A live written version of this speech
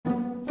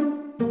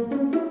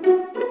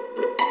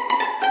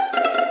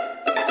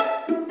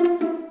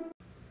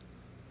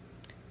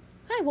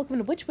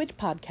welcome to Witch Witch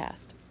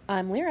Podcast.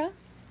 I'm Lyra.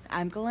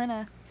 I'm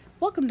Galena.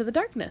 Welcome to the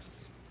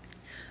darkness.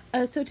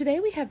 So today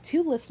we have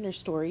two listener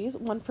stories,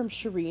 one from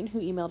Shireen, who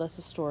emailed us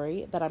a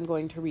story that I'm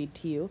going to read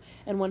to you,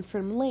 and one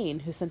from Lane,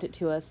 who sent it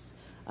to us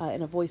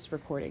in a voice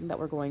recording that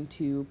we're going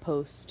to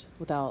post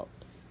without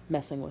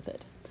messing with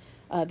it.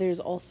 There's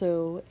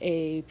also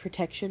a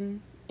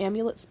protection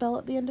amulet spell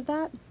at the end of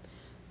that,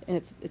 and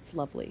it's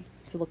lovely,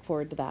 so look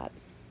forward to that.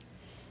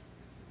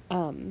 I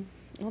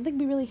don't think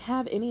we really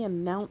have any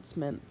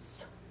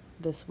announcements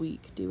this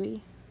week, do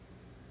we?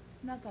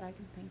 Not that I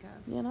can think of.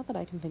 Yeah, not that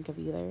I can think of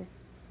either.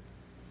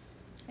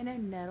 I know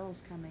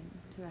Nettle's coming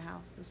to the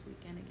house this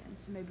weekend again,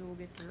 so maybe we'll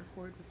get to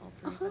record with all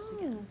three of us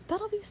again.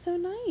 That'll be so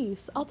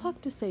nice. I'll talk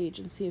to Sage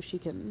and see if she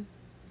can,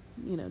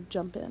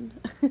 jump in.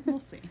 We'll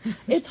see.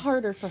 It's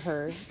harder for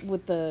her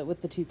with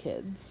the two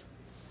kids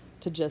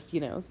to just,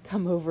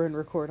 come over and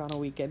record on a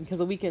weekend, because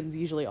a weekend's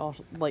usually all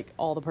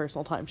the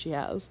personal time she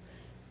has.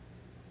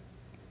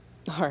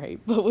 All right,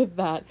 but with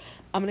that,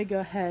 I'm going to go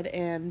ahead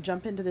and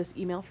jump into this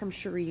email from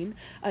Shireen.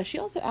 She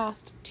also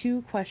asked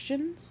two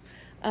questions.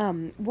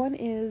 One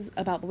is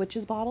about the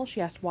witch's bottle.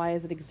 She asked, why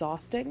is it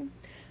exhausting?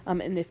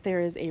 And if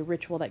there is a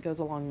ritual that goes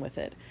along with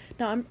it.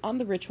 Now, on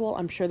the ritual,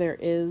 I'm sure there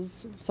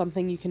is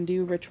something you can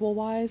do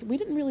ritual-wise. We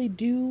didn't really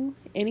do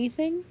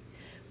anything.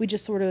 We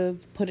just sort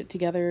of put it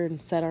together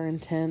and set our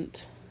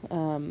intent.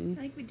 I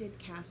think we did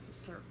cast a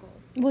circle.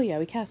 Well, yeah,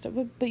 we cast it,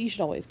 but you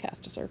should always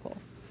cast a circle.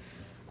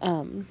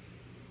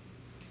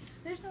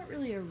 There's not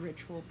really a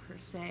ritual per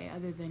se,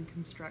 other than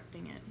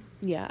constructing it.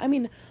 Yeah, I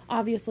mean,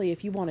 obviously,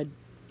 if you want to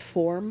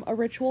form a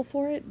ritual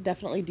for it,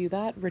 definitely do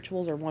that.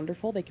 Rituals are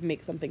wonderful. They can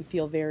make something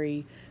feel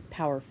very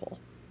powerful.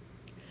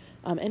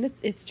 And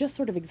it's just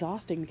sort of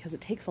exhausting because it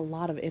takes a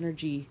lot of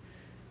energy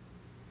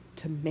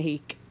to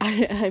make.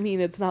 I mean,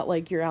 it's not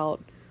like you're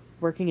out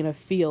working in a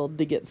field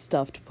to get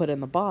stuff to put in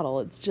the bottle.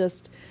 It's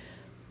just...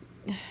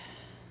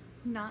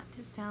 Not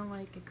to sound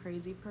like a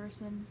crazy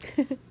person,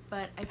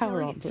 but I Power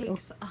feel like it on through.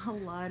 takes a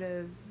lot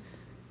of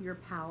your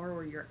power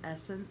or your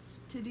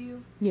essence to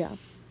do. Yeah.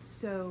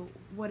 So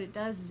what it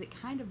does is it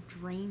kind of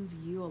drains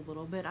you a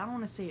little bit. I don't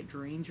want to say it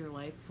drains your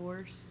life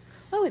force.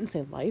 I wouldn't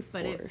say life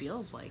but force. It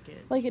feels like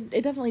it. Like, it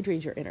definitely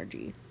drains your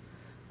energy.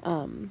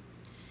 And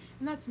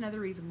that's another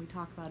reason we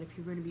talk about if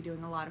you're going to be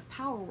doing a lot of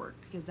power work,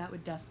 because that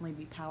would definitely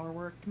be power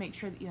work. To make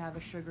sure that you have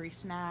a sugary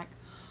snack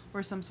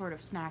or some sort of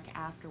snack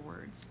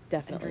afterwards.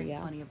 Definitely, and drink yeah.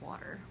 plenty of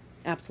water.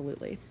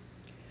 Absolutely.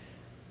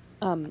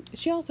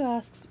 She also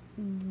asks,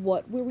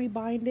 what were we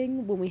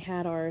binding when we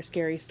had our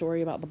scary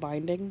story about the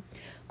binding?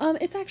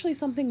 It's actually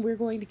something we're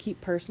going to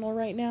keep personal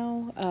right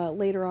now.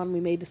 Later on,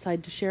 we may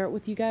decide to share it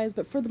with you guys,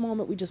 but for the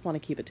moment, we just want to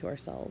keep it to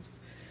ourselves.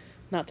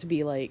 Not to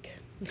be,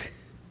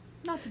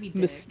 Not to be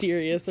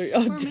mysterious or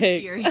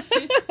mysterious.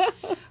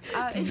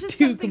 It's just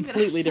two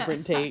completely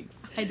different takes.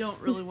 I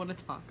don't really want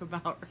to talk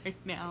about right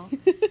now.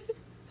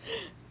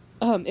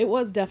 It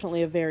was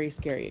definitely a very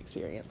scary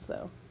experience,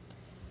 though.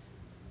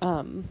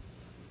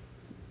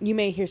 You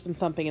may hear some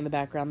thumping in the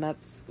background.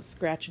 That's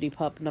Scratchety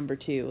Pup number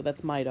 2.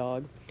 That's my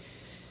dog.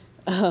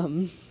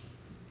 But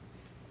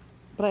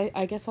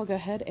I guess I'll go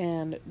ahead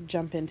and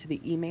jump into the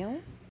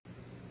email.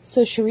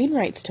 So Shireen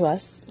writes to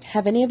us,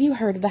 have any of you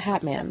heard of the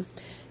Hat Man?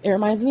 It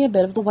reminds me a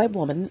bit of the White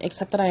Woman,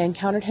 except that I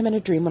encountered him in a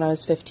dream when I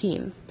was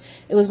 15.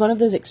 It was one of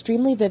those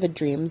extremely vivid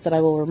dreams that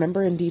I will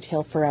remember in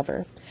detail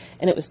forever,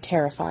 and it was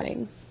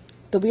terrifying.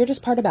 The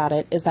weirdest part about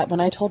it is that when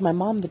I told my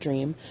mom the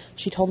dream,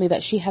 she told me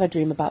that she had a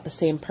dream about the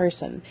same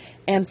person,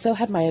 and so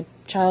had my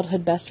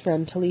childhood best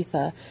friend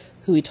Talitha,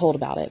 who we told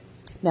about it.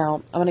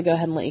 Now, I'm going to go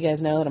ahead and let you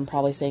guys know that I'm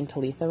probably saying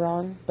Talitha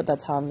wrong, but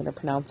that's how I'm going to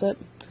pronounce it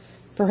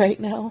for right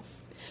now.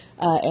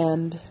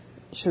 And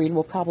Shireen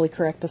will probably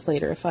correct us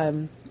later if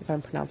I'm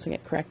pronouncing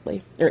it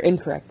correctly, or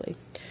incorrectly.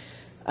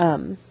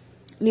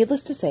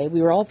 Needless to say,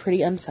 we were all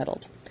pretty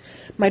unsettled.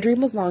 My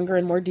dream was longer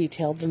and more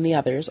detailed than the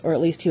others, or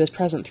at least he was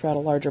present throughout a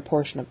larger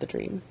portion of the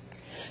dream.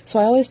 So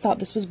I always thought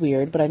this was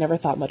weird, but I never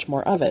thought much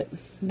more of it.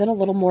 Then a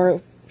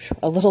little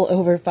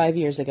over 5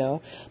 years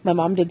ago, my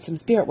mom did some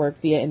spirit work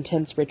via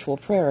intense ritual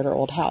prayer at her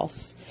old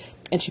house.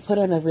 And she put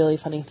in a really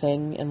funny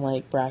thing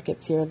in,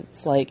 brackets here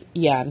that's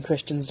yeah, and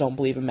Christians don't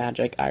believe in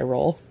magic, I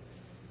roll.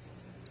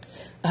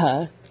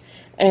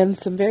 And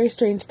some very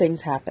strange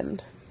things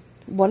happened.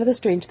 One of the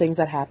strange things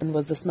that happened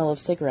was the smell of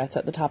cigarettes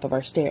at the top of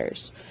our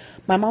stairs.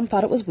 My mom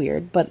thought it was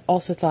weird, but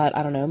also thought,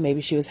 I don't know,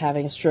 maybe she was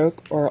having a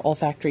stroke or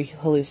olfactory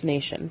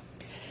hallucination.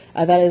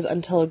 That is,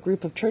 until a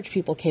group of church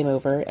people came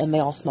over, and they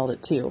all smelled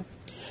it too.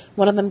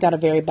 One of them got a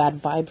very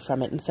bad vibe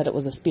from it and said it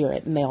was a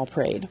spirit, and they all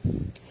prayed.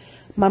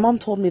 My mom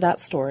told me that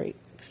story.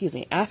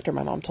 After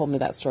my mom told me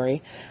that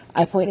story,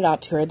 I pointed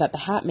out to her that the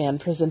Hat Man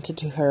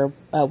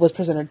was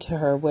presented to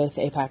her with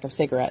a pack of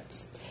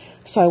cigarettes.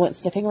 So I went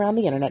sniffing around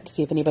the internet to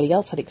see if anybody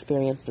else had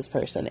experienced this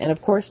person, and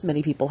of course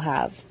many people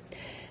have.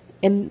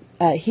 And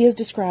he is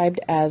described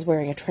as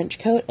wearing a trench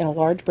coat and a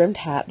large brimmed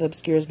hat that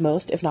obscures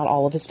most, if not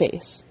all, of his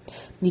face.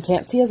 You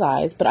can't see his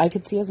eyes, but I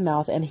could see his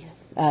mouth, and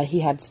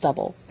he had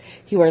stubble.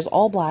 He wears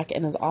all black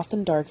and is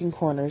often dark in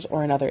corners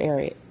or in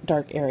other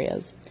dark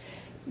areas.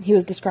 He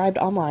was described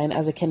online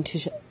as akin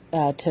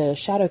to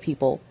shadow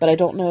people, but I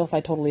don't know if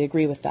I totally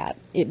agree with that.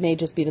 It may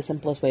just be the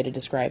simplest way to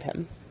describe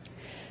him.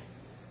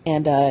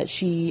 And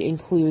she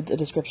includes a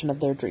description of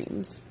their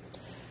dreams.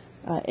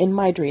 In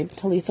my dream,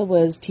 Talitha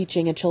was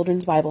teaching a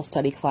children's Bible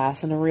study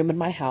class in a room in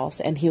my house,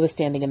 and he was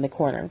standing in the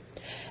corner.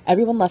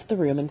 Everyone left the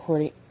room,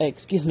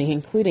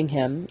 including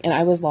him, and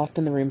I was locked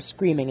in the room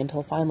screaming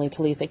until finally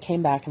Talitha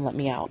came back and let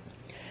me out.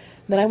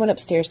 Then I went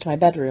upstairs to my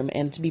bedroom,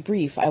 and to be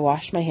brief, I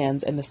washed my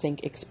hands and the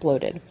sink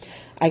exploded.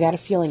 I got a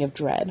feeling of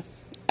dread.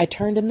 I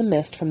turned in the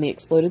mist from the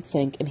exploded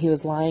sink, and he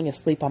was lying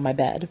asleep on my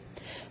bed.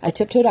 I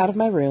tiptoed out of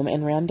my room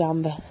and ran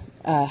down the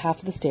half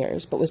of the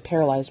stairs, but was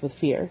paralyzed with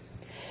fear.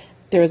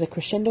 There was a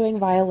crescendoing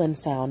violin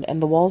sound,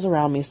 and the walls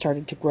around me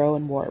started to grow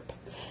and warp.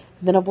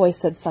 Then a voice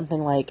said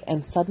something like,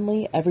 and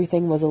suddenly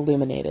everything was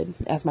illuminated,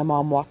 as my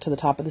mom walked to the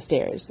top of the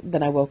stairs.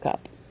 Then I woke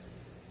up.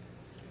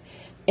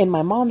 In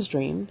my mom's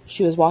dream,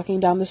 she was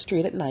walking down the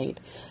street at night.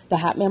 The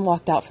Hat Man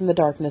walked out from the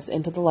darkness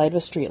into the light of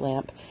a street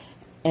lamp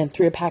and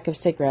threw a pack of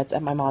cigarettes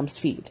at my mom's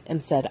feet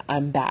and said,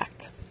 I'm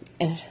back.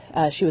 And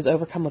she was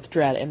overcome with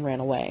dread and ran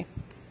away.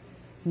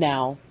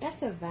 Now,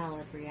 that's a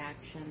valid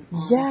reaction,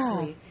 yeah,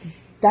 honestly.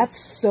 that's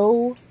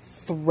so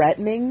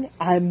threatening.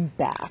 I'm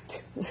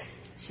back.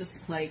 It's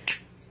just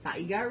like,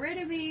 thought you got rid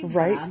of me,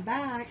 right? I'm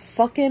back.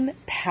 Fucking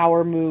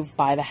power move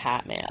by the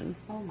Hat Man.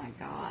 Oh my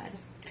god.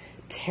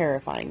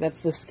 Terrifying.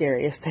 That's the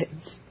scariest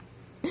thing.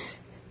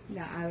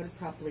 Yeah, I would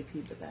probably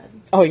pee the bed.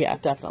 Oh yeah,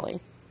 definitely.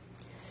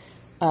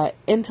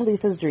 In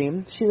Talitha's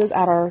dream, she was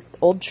at our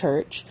old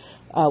church,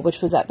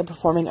 which was at the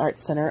Performing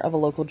Arts Center of a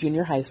local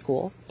junior high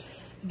school.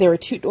 There were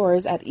 2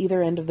 doors at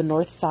either end of the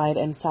north side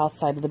and south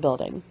side of the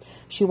building.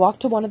 She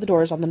walked to one of the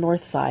doors on the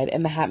north side,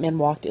 and the Hat Man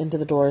walked into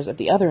the doors at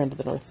the other end of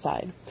the north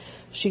side.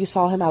 She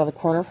saw him out of the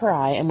corner of her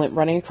eye and went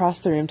running across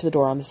the room to the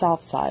door on the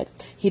south side.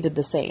 He did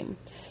the same.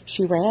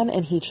 She ran,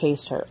 and he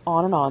chased her,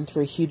 on and on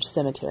through a huge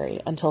cemetery,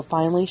 until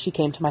finally she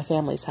came to my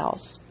family's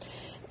house.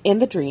 In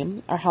the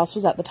dream, our house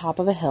was at the top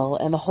of a hill,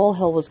 and the whole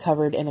hill was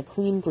covered in a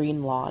clean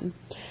green lawn.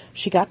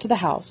 She got to the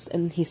house,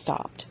 and he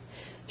stopped.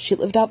 She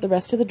lived out the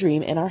rest of the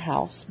dream in our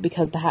house,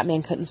 because the Hat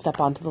Man couldn't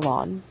step onto the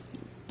lawn.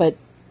 But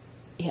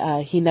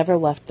he never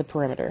left the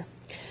perimeter.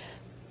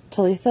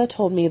 Talitha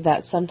told me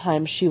that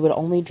sometimes she would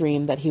only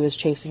dream that he was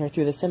chasing her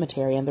through the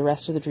cemetery, and the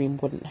rest of the dream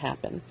wouldn't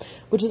happen,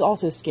 which is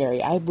also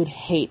scary. I would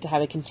hate to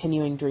have a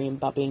continuing dream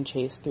about being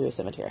chased through a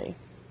cemetery.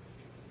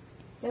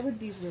 That would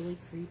be really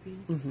creepy.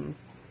 Mm-hmm.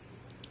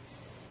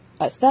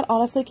 So that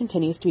honestly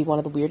continues to be one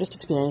of the weirdest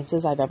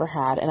experiences I've ever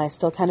had, and I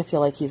still kind of feel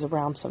like he's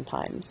around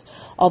sometimes,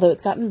 although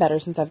it's gotten better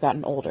since I've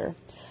gotten older.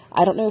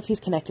 I don't know if he's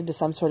connected to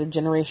some sort of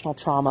generational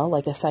trauma,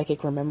 like a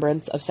psychic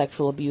remembrance of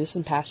sexual abuse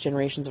in past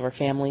generations of our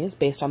families,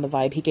 based on the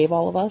vibe he gave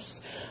all of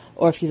us,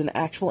 or if he's an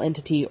actual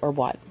entity or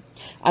what.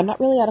 I'm not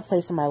really at a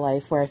place in my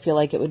life where I feel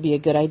like it would be a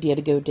good idea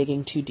to go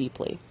digging too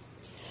deeply.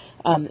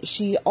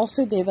 She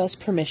also gave us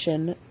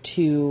permission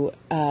to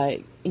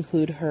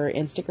include her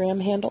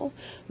Instagram handle,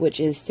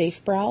 which is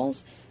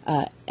SeifBrows,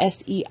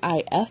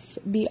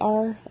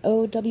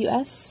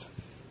 SeifBrows.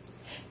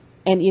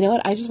 And you know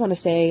what? I just want to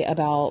say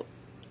about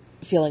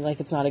feeling like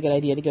it's not a good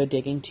idea to go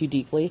digging too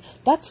deeply.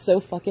 That's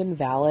so fucking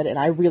valid, and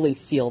I really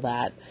feel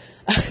that.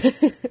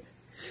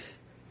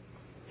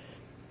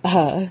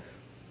 No,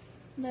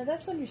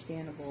 that's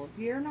understandable. If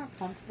you're not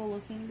comfortable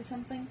looking into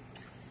something,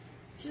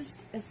 just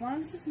as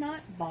long as it's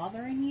not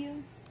bothering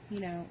you,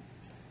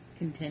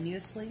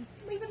 continuously,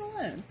 leave it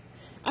alone.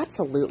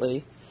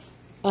 Absolutely.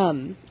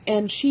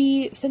 And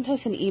she sent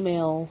us an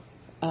email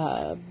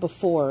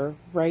before,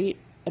 right?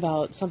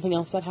 About something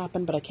else that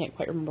happened, but I can't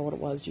quite remember what it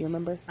was. Do you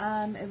remember?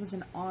 It was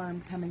an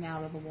arm coming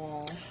out of the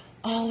wall.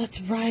 Oh,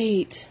 that's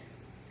right.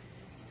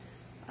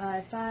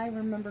 If I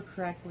remember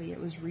correctly,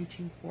 it was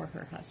reaching for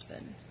her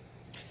husband.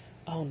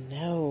 Oh,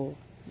 no.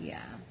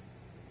 Yeah.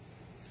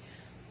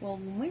 Well,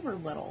 when we were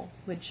little,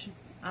 which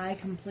I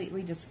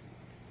completely just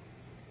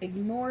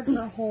ignored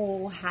her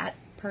whole hat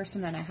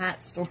person in a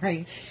hat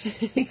story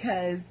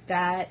because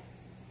that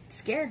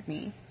scared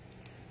me.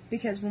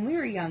 Because when we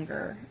were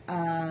younger,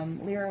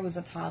 Lyra was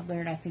a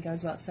toddler and I think I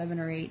was about 7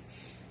 or 8.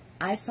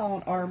 I saw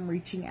an arm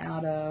reaching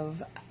out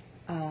of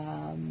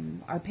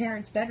our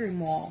parents' bedroom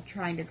wall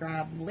trying to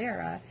grab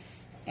Lyra,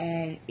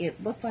 and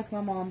it looked like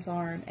my mom's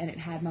arm, and it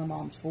had my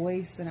mom's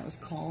voice, and it was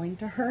calling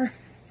to her.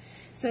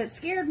 So it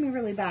scared me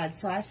really bad,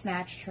 so I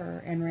snatched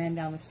her and ran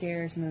down the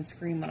stairs and then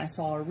screamed when I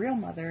saw her real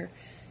mother,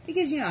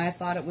 because, I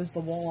thought it was the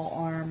wall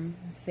arm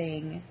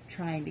thing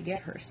trying to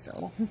get her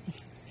still.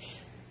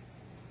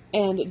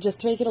 And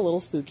just to make it a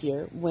little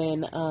spookier,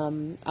 when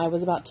I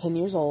was about 10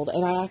 years old,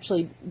 and I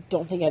actually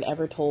don't think I'd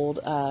ever told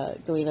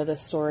Galena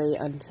this story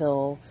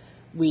until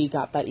we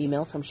got that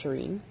email from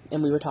Shireen,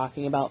 and we were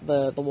talking about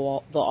the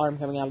arm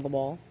coming out of the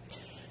wall.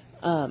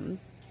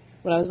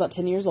 When I was about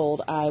 10 years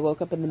old, I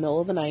woke up in the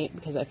middle of the night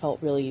because I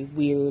felt really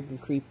weird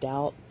and creeped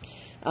out.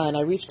 And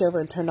I reached over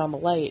and turned on the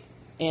light.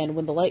 And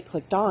when the light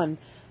clicked on,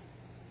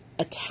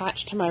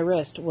 attached to my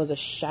wrist was a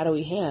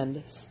shadowy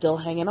hand still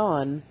hanging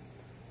on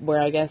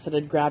where I guess it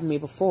had grabbed me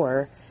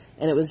before.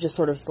 And it was just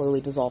sort of slowly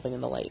dissolving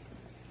in the light.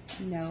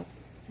 Nope.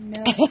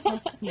 Nope.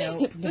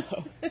 Nope. No.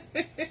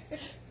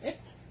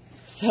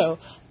 So,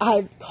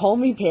 call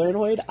me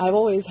paranoid. I've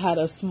always had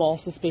a small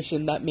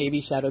suspicion that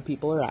maybe shadow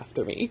people are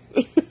after me.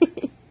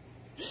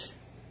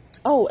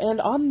 Oh,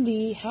 and on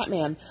the Hat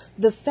Man,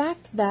 the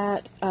fact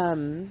that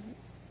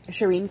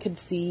Shireen could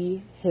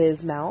see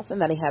his mouth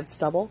and that he had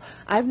stubble,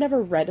 I've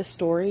never read a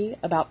story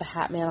about the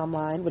Hat Man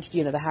online, which,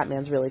 the Hat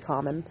Man's really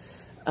common.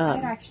 I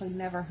had actually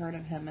never heard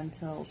of him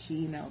until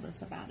she emailed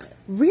us about it.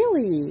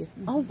 Really?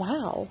 Mm-hmm. Oh,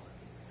 wow.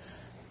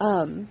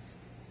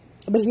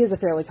 But he is a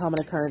fairly common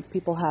occurrence.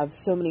 People have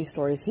so many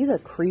stories. He's a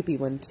creepy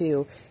one,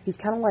 too. He's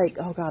kind of like,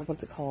 oh god,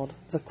 what's it called?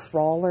 The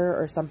Crawler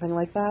or something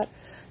like that.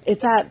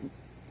 It's at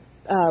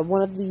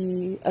one of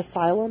the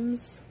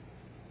asylums.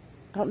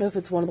 I don't know if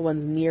it's one of the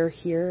ones near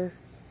here.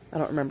 I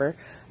don't remember.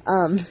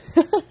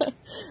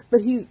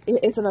 But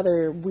it's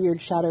another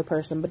weird shadow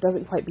person, but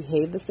doesn't quite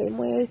behave the same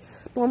way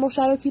normal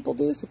shadow people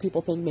do, so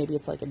people think maybe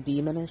it's like a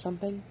demon or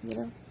something,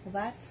 Well,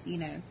 that's,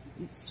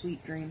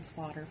 sweet dreams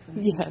fodder for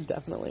me. Yeah,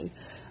 definitely.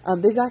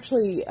 There's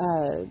actually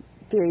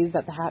theories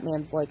that the Hat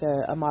Man's like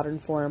a modern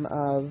form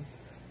of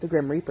the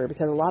Grim Reaper,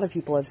 because a lot of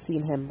people have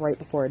seen him right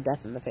before a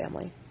death in the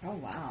family. Oh,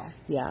 wow.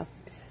 Yeah.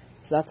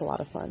 So that's a lot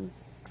of fun.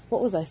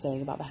 What was I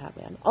saying about the Hat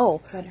Man?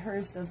 Oh. But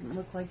hers doesn't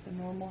look like the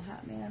normal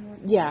Hat Man.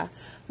 Yeah.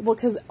 Well,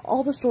 because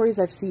all the stories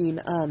I've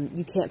seen,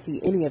 you can't see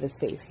any of his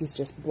face. He's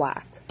just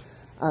black.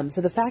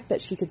 So the fact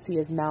that she could see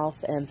his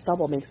mouth and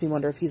stubble makes me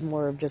wonder if he's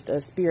more of just a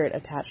spirit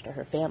attached to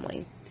her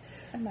family.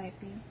 It might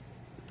be.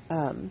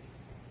 And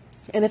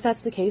if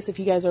that's the case, if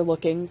you guys are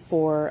looking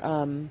for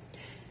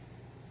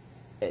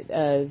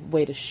a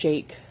way to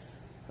shake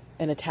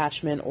an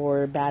attachment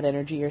or bad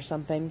energy or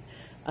something,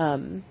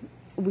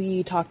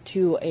 we talked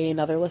to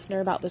another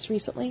listener about this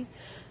recently,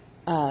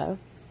 and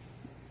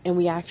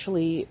we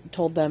actually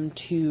told them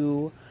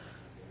to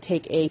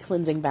take a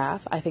cleansing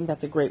bath. I think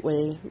that's a great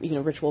way,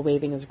 ritual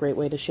waving is a great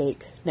way to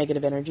shake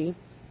negative energy.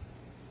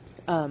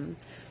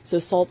 So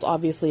salt's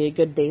obviously a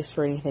good base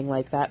for anything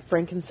like that.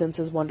 Frankincense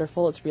is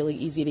wonderful. It's really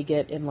easy to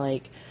get in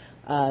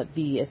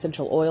the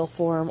essential oil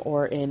form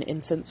or in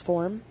incense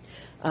form.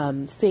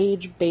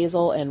 Sage,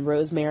 basil, and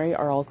rosemary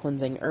are all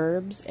cleansing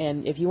herbs,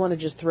 and if you want to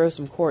just throw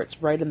some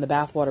quartz right in the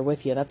bath water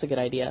with you, that's a good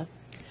idea.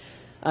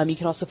 You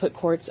can also put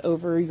quartz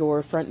over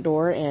your front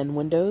door and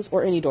windows,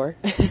 or any door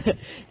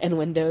and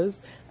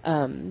windows,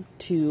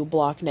 to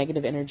block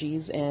negative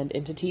energies and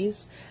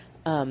entities.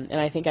 And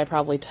I think I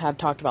probably have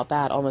talked about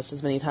that almost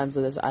as many times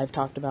as I've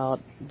talked about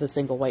the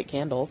single white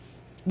candle,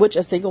 which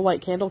a single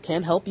white candle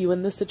can help you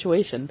in this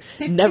situation.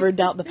 Never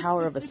doubt the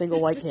power of a single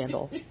white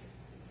candle.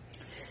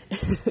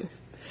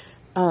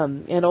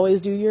 And always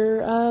do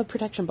your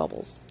protection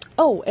bubbles.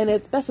 Oh, and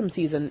it's besom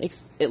season,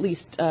 at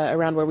least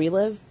around where we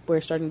live.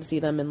 We're starting to see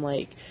them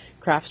in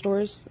craft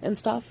stores and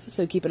stuff,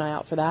 so keep an eye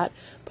out for that.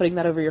 Putting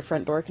that over your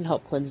front door can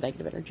help cleanse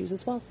negative energies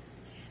as well.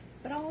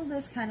 But all of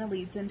this kind of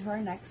leads into our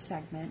next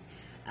segment.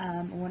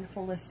 A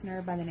wonderful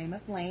listener by the name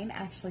of Lane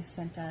actually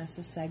sent us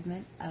a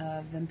segment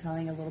of them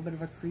telling a little bit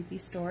of a creepy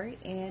story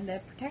and a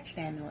protection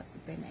amulet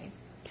that they made.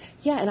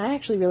 Yeah, and I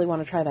actually really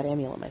want to try that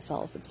amulet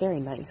myself. It's very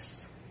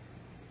nice.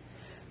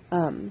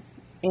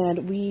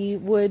 And we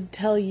would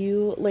tell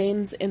you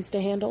Lane's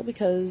Insta handle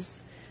because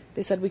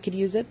they said we could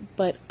use it,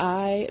 but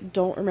I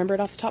don't remember it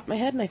off the top of my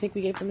head, and I think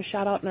we gave them a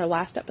shout out in our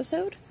last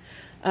episode.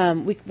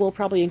 We'll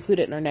probably include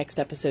it in our next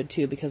episode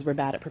too because we're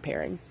bad at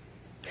preparing.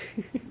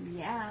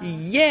 Yeah.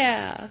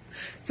 Yeah.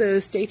 So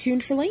stay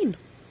tuned for Lane.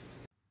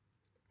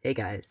 Hey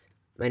guys,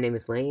 my name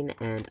is Lane,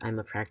 and I'm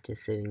a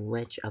practicing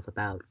witch of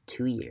about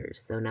 2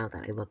 years, though now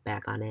that I look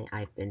back on it,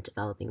 I've been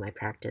developing my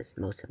practice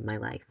most of my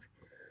life.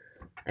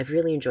 I've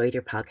really enjoyed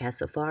your podcast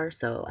so far,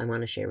 so I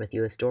want to share with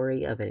you a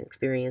story of an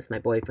experience my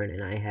boyfriend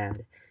and I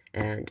had,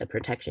 and a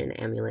protection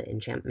amulet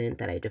enchantment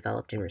that I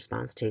developed in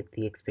response to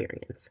the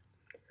experience.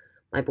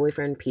 My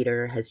boyfriend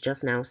Peter has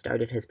just now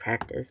started his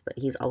practice, but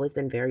he's always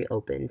been very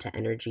open to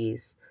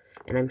energies,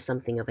 and I'm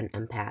something of an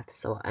empath,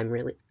 so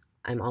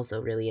I'm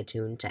also really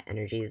attuned to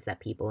energies that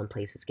people and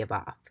places give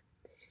off.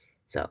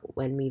 So,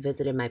 when we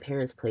visited my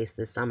parents' place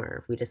this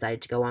summer, we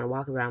decided to go on a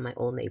walk around my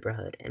old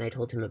neighborhood, and I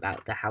told him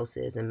about the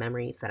houses and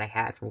memories that I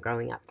had from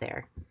growing up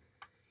there.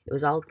 It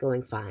was all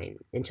going fine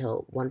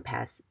until one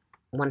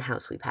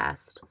house we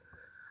passed.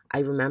 I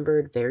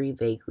remembered very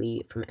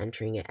vaguely from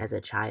entering it as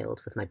a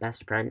child with my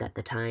best friend at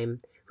the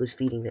time, who was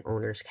feeding the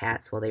owner's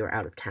cats while they were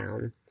out of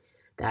town,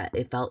 that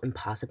it felt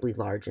impossibly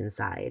large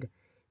inside.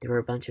 There were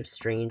a bunch of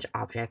strange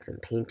objects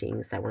and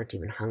paintings that weren't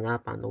even hung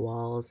up on the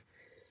walls,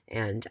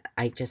 and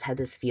I just had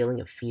this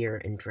feeling of fear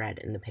and dread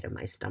in the pit of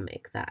my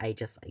stomach that I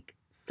just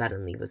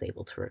suddenly was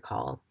able to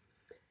recall.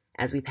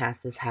 As we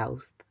passed this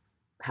house,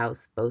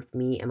 both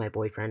me and my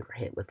boyfriend were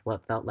hit with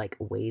what felt like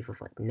a wave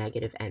of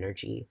negative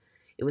energy.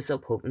 It was so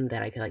potent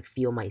that I could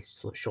feel my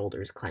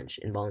shoulders clench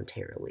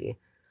involuntarily.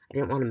 I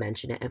didn't want to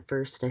mention it at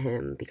first to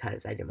him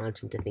because I didn't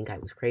want him to think I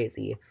was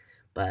crazy,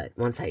 but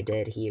once I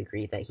did, he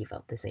agreed that he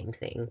felt the same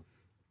thing.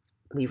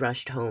 we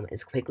rushed home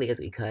as quickly as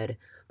we could,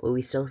 but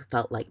we still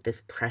felt like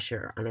this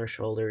pressure on our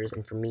shoulders,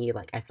 and for me,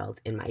 like I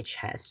felt in my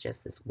chest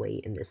just this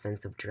weight and this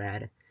sense of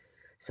dread.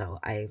 So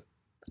I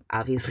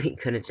obviously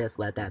couldn't just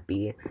let that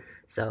be.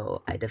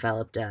 So I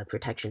developed a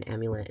protection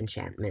amulet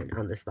enchantment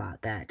on the spot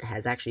that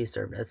has actually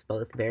served us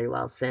both very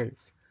well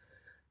since.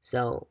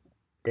 So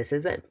this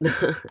is it.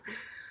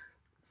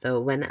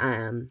 So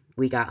when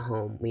we got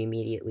home,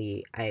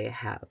 I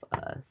have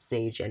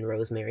sage and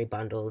rosemary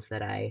bundles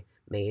that I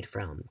made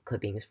from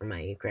clippings from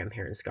my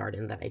grandparents'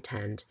 garden that I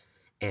tend,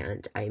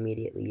 and I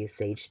immediately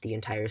saged the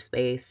entire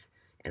space,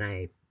 and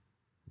I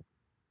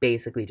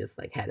basically just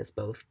like had us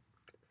both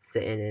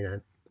sitting in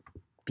a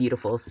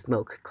beautiful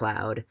smoke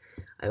cloud.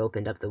 I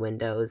opened up the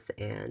windows,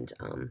 and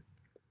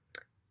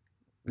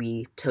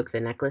we took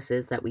the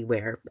necklaces that we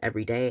wear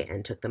every day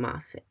and took them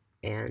off,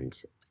 and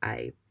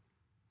I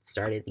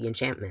started the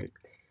enchantment.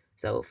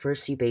 So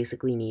first you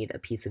basically need a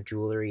piece of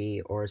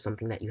jewelry or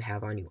something that you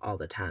have on you all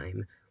the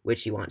time,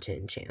 which you want to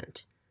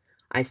enchant.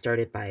 I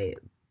started by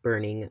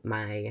burning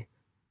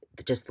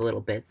just the little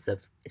bits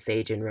of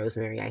sage and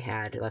rosemary I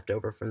had left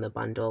over from the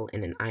bundle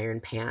in an iron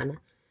pan.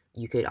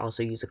 You could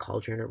also use a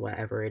cauldron or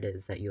whatever it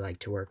is that you like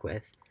to work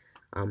with.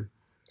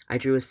 I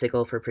drew a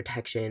sigil for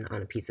protection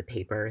on a piece of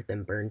paper,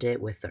 then burned it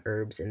with the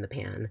herbs in the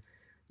pan.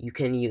 You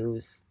can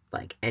use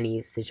like any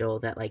sigil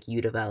that like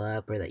you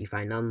develop or that you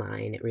find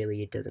online. It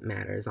really doesn't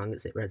matter as long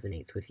as it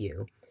resonates with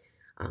you.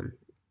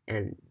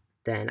 And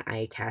then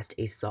I cast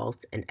a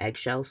salt and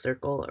eggshell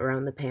circle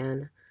around the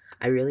pan.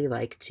 I really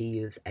like to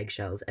use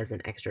eggshells as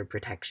an extra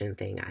protection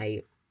thing.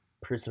 I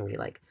personally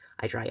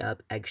I dry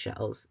up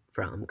eggshells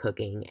from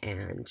cooking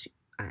and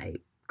I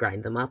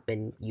grind them up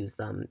and use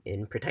them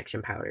in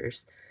protection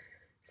powders.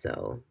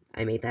 So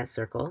I made that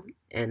circle,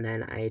 and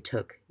then I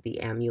took the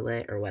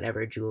amulet or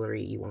whatever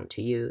jewelry you want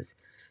to use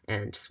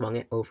and swung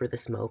it over the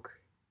smoke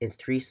in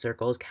 3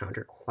 circles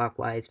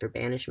counterclockwise for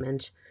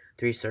banishment,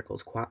 3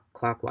 circles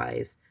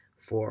clockwise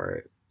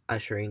for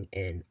ushering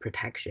in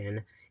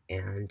protection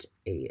and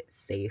a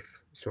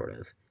safe sort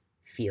of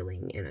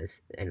feeling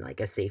and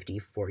like a safety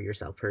for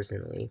yourself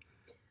personally.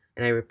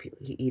 And I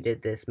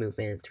repeated this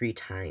movement 3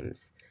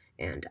 times,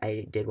 and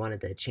I did one of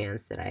the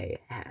chants that I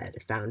had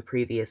found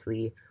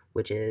previously,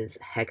 which is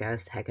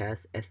Hekas,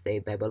 Hekas,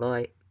 Este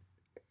Beboloi.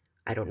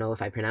 I don't know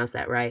if I pronounced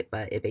that right,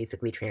 but it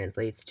basically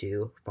translates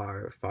to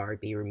far, far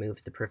be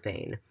removed the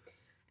profane.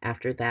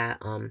 After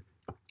that,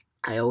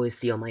 I always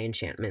seal my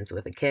enchantments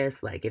with a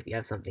kiss. Like, if you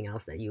have something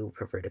else that you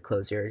prefer to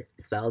close your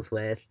spells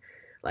with,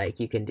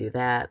 like, you can do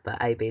that.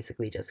 But I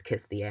basically just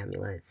kiss the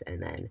amulets,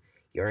 and then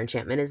your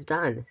enchantment is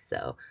done.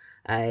 So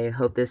I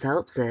hope this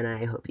helps, and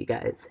I hope you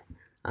guys,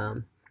 I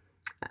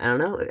don't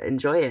know,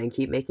 enjoy it and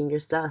keep making your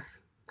stuff.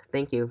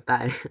 Thank you.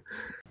 Bye.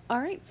 All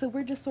right, so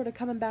we're just sort of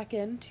coming back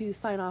in to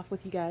sign off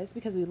with you guys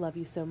because we love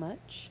you so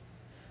much.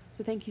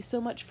 So thank you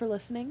so much for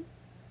listening.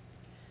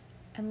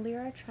 And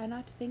Lyra, try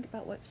not to think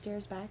about what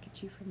stares back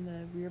at you from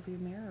the rearview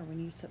mirror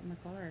when you sit in the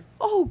car.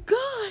 Oh,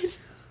 God!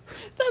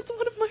 That's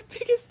one of my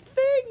biggest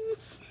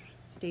things!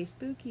 Stay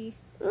spooky.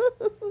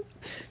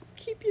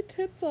 Keep your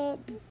tits up.